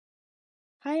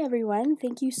Hi everyone,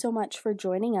 thank you so much for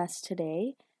joining us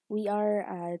today. We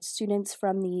are students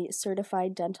from the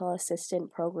Certified Dental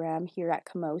Assistant program here at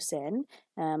Camosun.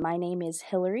 My name is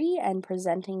Hillary and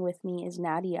presenting with me is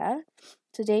Nadia.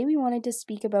 Today we wanted to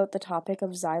speak about the topic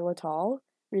of xylitol,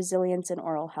 resilience in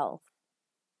oral health.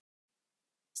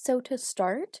 So to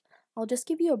start, I'll just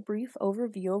give you a brief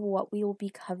overview of what we will be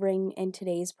covering in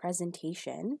today's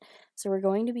presentation. So we're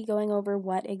going to be going over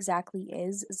what exactly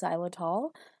is xylitol,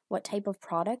 what type of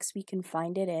products we can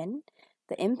find it in,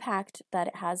 the impact that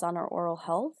it has on our oral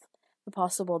health, the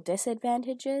possible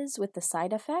disadvantages with the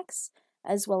side effects,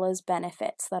 as well as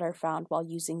benefits that are found while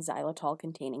using xylitol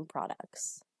containing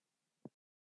products.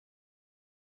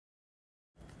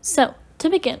 So, to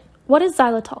begin, what is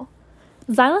xylitol?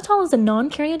 Xylitol is a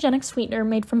non-karyogenic sweetener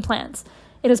made from plants.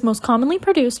 It is most commonly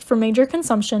produced for major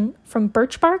consumption from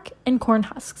birch bark and corn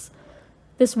husks.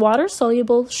 This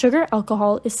water-soluble sugar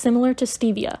alcohol is similar to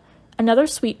stevia, another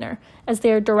sweetener, as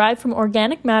they are derived from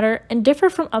organic matter and differ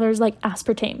from others like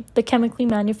aspartame, the chemically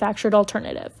manufactured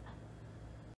alternative.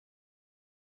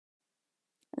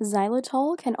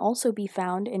 Xylitol can also be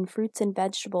found in fruits and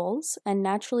vegetables and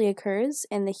naturally occurs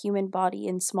in the human body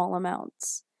in small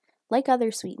amounts. Like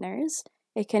other sweeteners,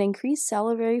 it can increase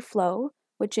salivary flow,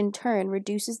 which in turn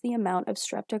reduces the amount of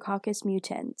Streptococcus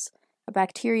mutans, a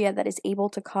bacteria that is able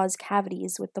to cause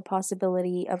cavities with the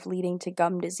possibility of leading to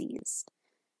gum disease.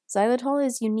 Xylitol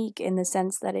is unique in the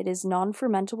sense that it is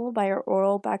non-fermentable by our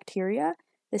oral bacteria,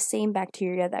 the same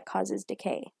bacteria that causes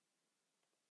decay.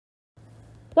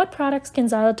 What products can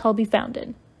xylitol be found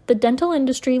in? The dental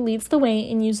industry leads the way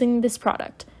in using this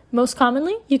product. Most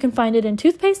commonly, you can find it in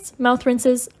toothpastes, mouth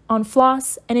rinses, on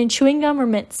floss, and in chewing gum or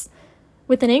mints.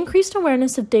 With an increased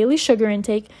awareness of daily sugar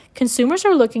intake, consumers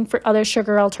are looking for other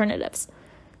sugar alternatives.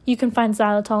 You can find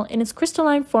xylitol in its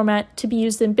crystalline format to be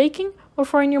used in baking or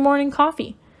for in your morning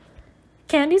coffee.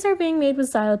 Candies are being made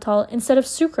with xylitol instead of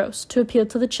sucrose to appeal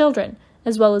to the children,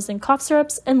 as well as in cough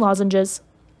syrups and lozenges.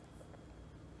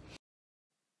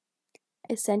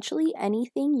 Essentially,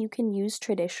 anything you can use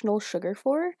traditional sugar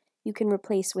for, you can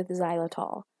replace with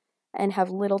xylitol, and have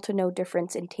little to no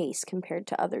difference in taste compared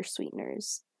to other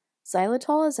sweeteners.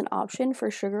 Xylitol as an option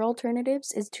for sugar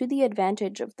alternatives is to the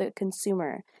advantage of the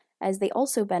consumer, as they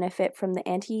also benefit from the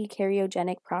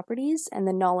anti-karyogenic properties and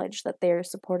the knowledge that they are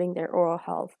supporting their oral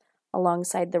health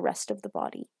alongside the rest of the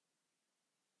body.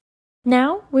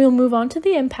 Now, we will move on to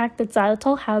the impact that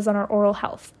xylitol has on our oral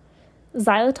health.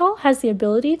 Xylitol has the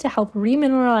ability to help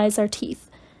remineralize our teeth.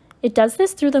 It does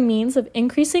this through the means of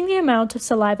increasing the amount of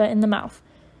saliva in the mouth.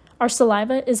 Our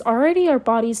saliva is already our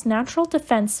body's natural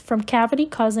defense from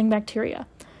cavity-causing bacteria.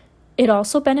 It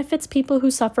also benefits people who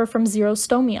suffer from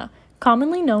xerostomia,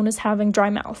 commonly known as having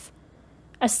dry mouth.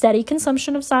 A steady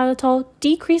consumption of xylitol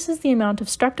decreases the amount of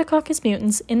Streptococcus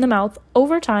mutans in the mouth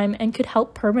over time and could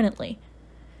help permanently.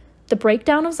 The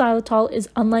breakdown of xylitol is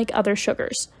unlike other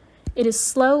sugars. It is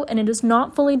slow and it is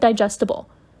not fully digestible.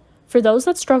 For those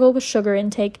that struggle with sugar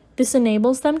intake, this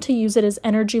enables them to use it as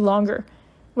energy longer.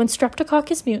 When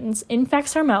Streptococcus mutans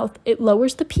infects our mouth, it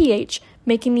lowers the pH,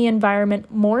 making the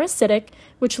environment more acidic,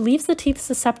 which leaves the teeth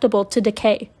susceptible to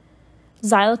decay.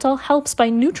 Xylitol helps by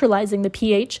neutralizing the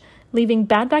pH, leaving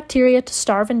bad bacteria to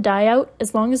starve and die out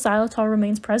as long as xylitol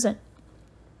remains present.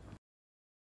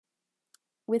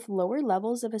 With lower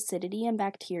levels of acidity and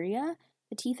bacteria,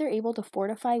 the teeth are able to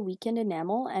fortify weakened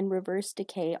enamel and reverse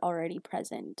decay already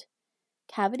present.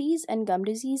 Cavities and gum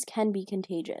disease can be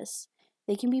contagious.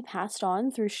 They can be passed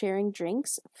on through sharing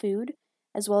drinks, food,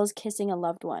 as well as kissing a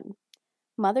loved one.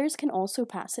 Mothers can also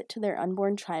pass it to their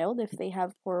unborn child if they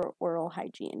have poor oral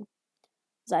hygiene.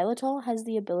 Xylitol has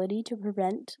the ability to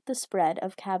prevent the spread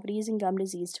of cavities and gum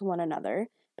disease to one another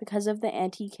because of the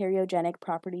anti-karyogenic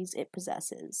properties it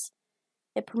possesses.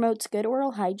 It promotes good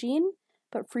oral hygiene,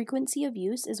 but frequency of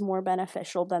use is more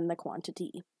beneficial than the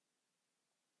quantity.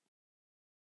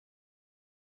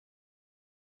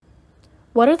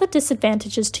 What are the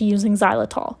disadvantages to using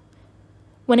xylitol?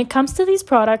 When it comes to these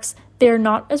products, they are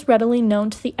not as readily known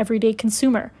to the everyday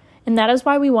consumer, and that is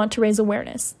why we want to raise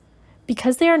awareness.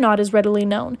 Because they are not as readily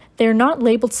known, they are not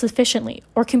labeled sufficiently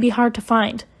or can be hard to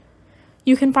find.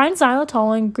 You can find xylitol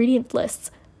on ingredient lists,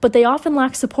 but they often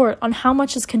lack support on how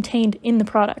much is contained in the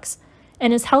products.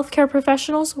 And as healthcare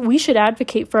professionals, we should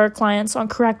advocate for our clients on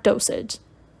correct dosage.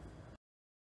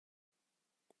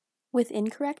 With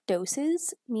incorrect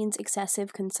doses means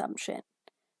excessive consumption.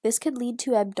 This could lead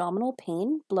to abdominal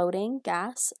pain, bloating,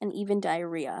 gas, and even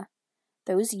diarrhea.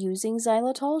 Those using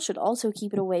xylitol should also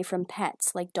keep it away from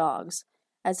pets like dogs,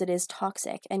 as it is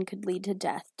toxic and could lead to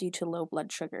death due to low blood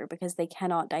sugar because they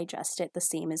cannot digest it the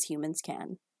same as humans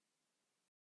can.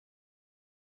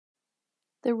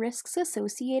 The risks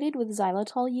associated with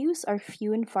xylitol use are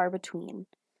few and far between.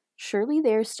 Surely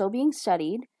they are still being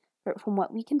studied, but from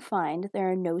what we can find,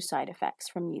 there are no side effects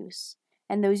from use,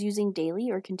 and those using daily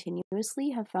or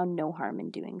continuously have found no harm in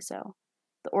doing so.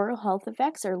 The oral health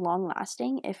effects are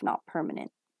long-lasting, if not permanent.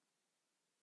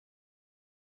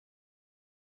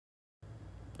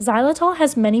 Xylitol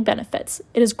has many benefits.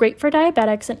 It is great for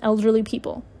diabetics and elderly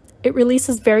people. It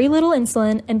releases very little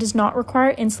insulin and does not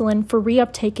require insulin for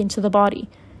reuptake into the body.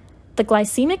 The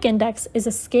glycemic index is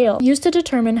a scale used to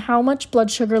determine how much blood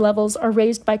sugar levels are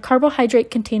raised by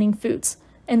carbohydrate-containing foods,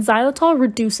 and xylitol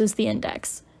reduces the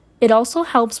index. It also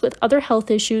helps with other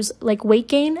health issues like weight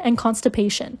gain and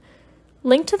constipation.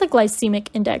 Linked to the glycemic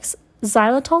index,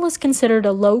 xylitol is considered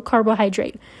a low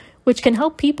carbohydrate, which can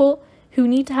help people who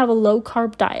need to have a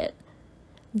low-carb diet.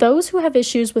 Those who have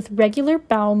issues with regular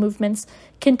bowel movements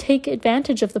can take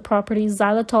advantage of the properties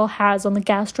xylitol has on the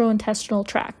gastrointestinal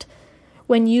tract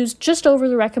when used just over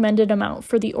the recommended amount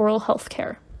for the oral health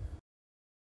care.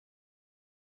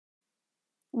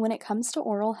 When it comes to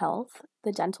oral health,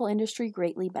 the dental industry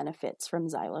greatly benefits from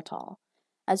xylitol.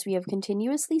 As we have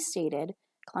continuously stated,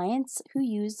 clients who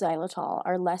use xylitol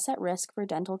are less at risk for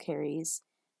dental caries.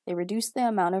 They reduce the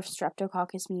amount of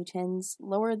Streptococcus mutans,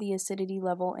 lower the acidity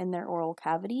level in their oral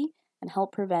cavity, and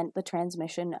help prevent the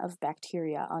transmission of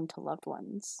bacteria onto loved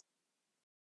ones.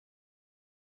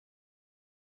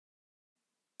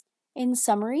 In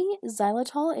summary,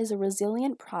 xylitol is a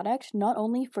resilient product not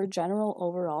only for general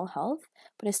overall health,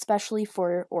 but especially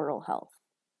for oral health.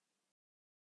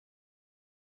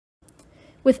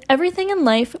 With everything in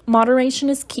life, moderation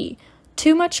is key.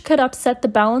 Too much could upset the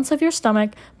balance of your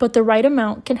stomach, but the right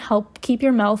amount can help keep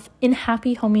your mouth in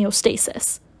happy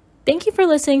homeostasis. Thank you for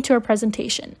listening to our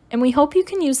presentation, and we hope you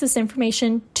can use this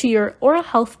information to your oral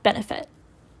health benefit.